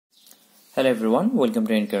Hello everyone, welcome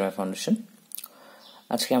to K2Cr2O7 foundation.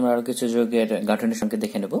 আজকে আমরা আরো কিছু যৌগের গাঠনিক সংকেত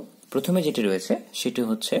দেখে নেব। প্রথমে যেটি রয়েছে সেটি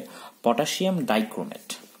হচ্ছে পটাশিয়াম ডাইক্রোমেট।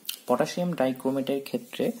 পটাশিয়াম ডাইক্রোমেটের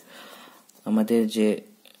ক্ষেত্রে আমাদের যে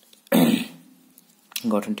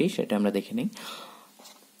গঠনটি সেটা আমরা দেখে নিই।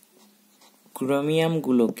 ক্রোমিয়াম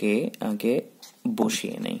গুলোকে আগে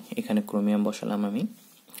বসিয়ে নেই। এখানে ক্রোমিয়াম বসালাম আমি,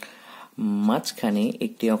 মাঝখানে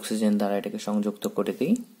একটি অক্সিজেন দ্বারা এটাকে সংযুক্ত করে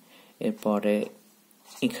দিই। এরপরে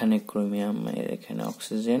এখানে ক্রোমিয়ামের এখানে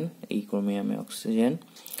অক্সিজেন, এই ক্রোমিয়ামে অক্সিজেন,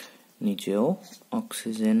 নিচেও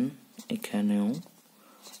অক্সিজেন, এখানেও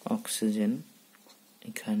অক্সিজেন,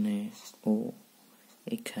 এখানে ও,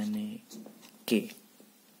 এখানে কে,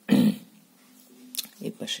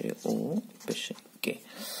 এই পাশে ও, এই পাশে কে।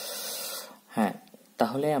 হ্যাঁ,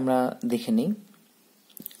 তাহলে আমরা দেখে নিই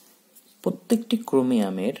প্রত্যেকটি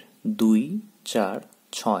ক্রোমিয়ামের 2, 4,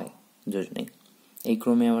 6 যোজনী। এই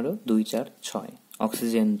ক্রোমিয়ামেরও 2, 4, 6,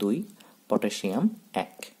 অক্সিজেন 2, পটাশিয়াম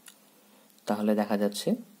 1। তাহলে দেখা যাচ্ছে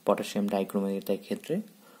পটাশিয়াম ডাইক্রোমেটের ক্ষেত্রে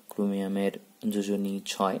ক্রোমিয়ামের যোজনী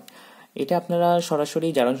 6। এটা আপনারা সরাসরি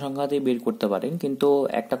জারণ সংখ্যা দিয়ে বের করতে পারেন, কিন্তু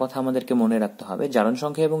একটা কথা আমাদেরকে মনে রাখতে হবে, জারণ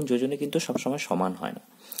সংখ্যা এবং যোজনী কিন্তু সবসময় সমান হয় না।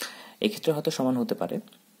 এক্ষেত্রে হয়তো সমান হতে পারে,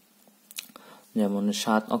 যেমন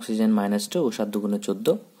 7 অক্সিজেন -2, 7 দুগুণে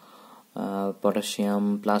 14, পটাশিয়াম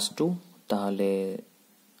 +2, তাহলে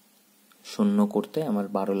 0 করতে আমার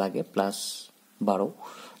 12 লাগে, +12,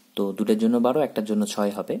 তো দুটোর জন্য 12, একটার জন্য 6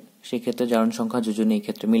 হবে। সেই ক্ষেত্রে জারণ সংখ্যা যোজনী এই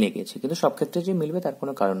ক্ষেত্রে মিলে গিয়েছে, কিন্তু সব ক্ষেত্রে যে মিলবে তার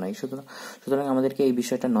কোনো কারণ নাই। সুতরাং আমাদেরকে এই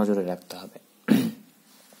বিষয়টা নজরে রাখতে হবে।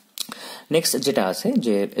 নেক্সট যেটা আছে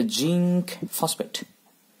যে জিঙ্ক ফসফেট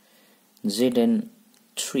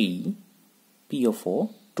Zn3PO4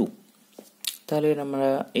 2। তাহলে আমরা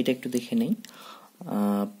এটা একটু দেখে নেই।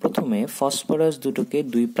 প্রথমে ফসফরাস দুটোকে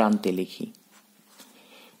 2 প্রান্তে লিখি,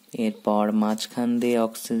 এরপর মাঝখান দিয়ে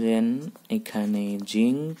অক্সিজেন, এখানে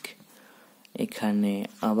জিঙ্ক, এখানে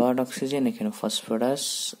আবার অক্সিজেন, এখানে ফসফরাস,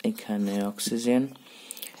 এখানে অক্সিজেন,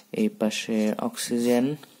 এই পাশে অক্সিজেন,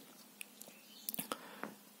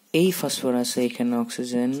 এই ফসফরাসে এখানে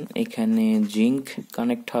অক্সিজেন, এখানে জিঙ্ক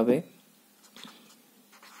কানেক্ট হবে,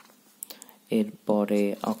 এরপরে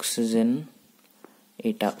অক্সিজেন,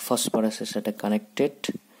 এটা ফসফরাসের সাথে কানেক্টেড,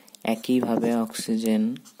 একইভাবে অক্সিজেন,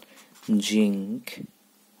 জিঙ্ক,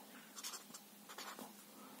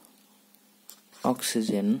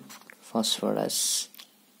 অক্সিজেন, ফসফরাস।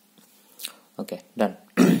 ওকে, ডান।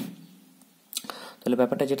 তাহলে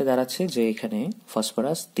ব্যাপারটা যেটা দাঁড়াচ্ছে যে এখানে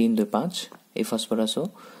ফসফরাস 3, 2, 5, এই ফসফরাসও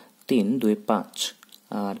 3, 2, 5,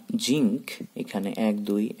 আর জিঙ্ক এখানে 1,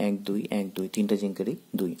 2, 1, 2, 1, 2, তিনটা জিঙ্কেরই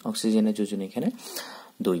 2, অক্সিজেনের যোজনী এখানে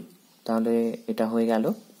 2। তাহলে এটা হয়ে গেল।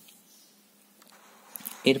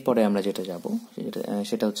 এরপরে আমরা যেটা যাব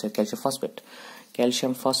সেটা হচ্ছে ক্যালসিয়াম ফসফেট।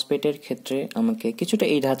 ক্যালসিয়াম ফসফেটের ক্ষেত্রে আমাকে কিছুটা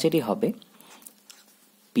এই ধাঁচেরই হবে,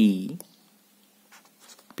 P,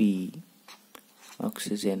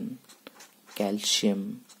 oxygen, calcium,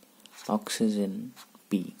 oxygen,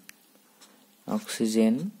 P,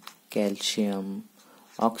 oxygen, calcium,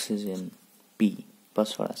 oxygen, P,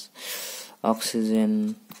 phosphorus, oxygen,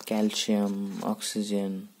 calcium,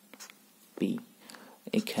 oxygen, P,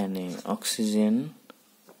 এখানে অক্সিজেন,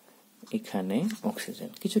 এখানে অক্সিজেন,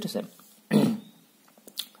 কিছুটা সেম,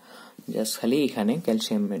 জাস্ট খালি এখানে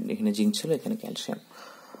ক্যালসিয়াম, এখানে জিঙ্ক ছিল, এখানে ক্যালসিয়াম।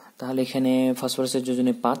 তাহলে এখানে ফসফরাসের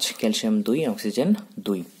যোজনী 5, ক্যালসিয়াম 2, অক্সিজেন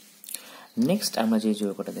 2। নেক্সট আমরা যে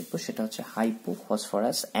যৌগটা দেখবো সেটা হচ্ছে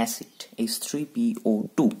হাইপোফসফরাস অ্যাসিড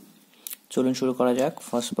H3PO2। চলুন শুরু করা যাক।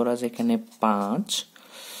 ফসফরাস এখানে 5,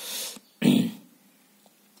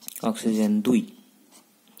 অক্সিজেন 2,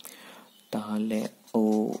 তাহলে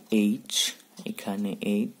OH, এখানে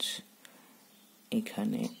H,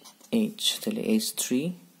 এখানে H, তাহলে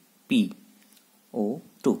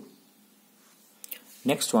H3PO2।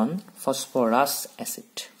 Next one phosphorus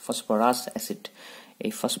acid.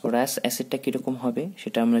 এই ফসফরাস অ্যাসিডটা কিরকম হবে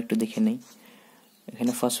সেটা আমরা একটু দেখে নেই।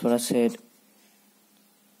 এখানে ফসফরাসের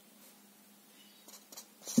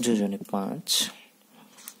যোজনী 5,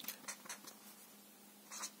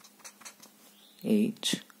 H,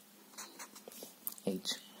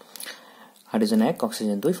 হাইড্রোজেন 1,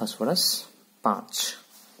 অক্সিজেন 2, ফসফরাস 5।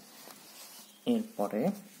 এরপরে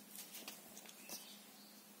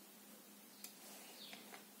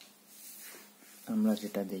আমরা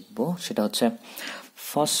যেটা দেখব সেটা হচ্ছে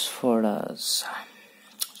phosphorus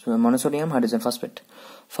monosodium hydrogen phosphate.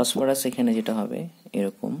 Phosphorus এখানে যেটা হবে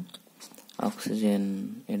এরকম, অক্সিজেন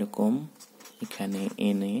এরকম, এখানে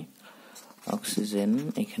Na, অক্সিজেন,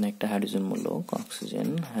 এখানে একটা হাইড্রোজেন মূলক, অক্সিজেন,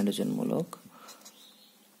 হাইড্রোজেন মূলক,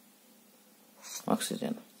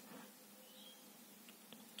 অক্সিজেন,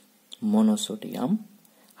 মনোসোডিয়াম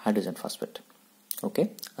হাইড্রোজেন ফসফেট। ওকে,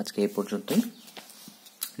 আজকে এই পর্যন্তই।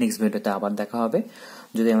 নেক্সট ভিডিওতে আবার দেখা হবে।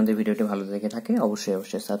 যদি আমাদের ভিডিওটি ভালো লেগে থাকে অবশ্যই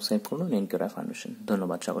সাবস্ক্রাইব করুন এনকিউআর ফাউন্ডেশন।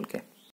 ধন্যবাদ সকলকে।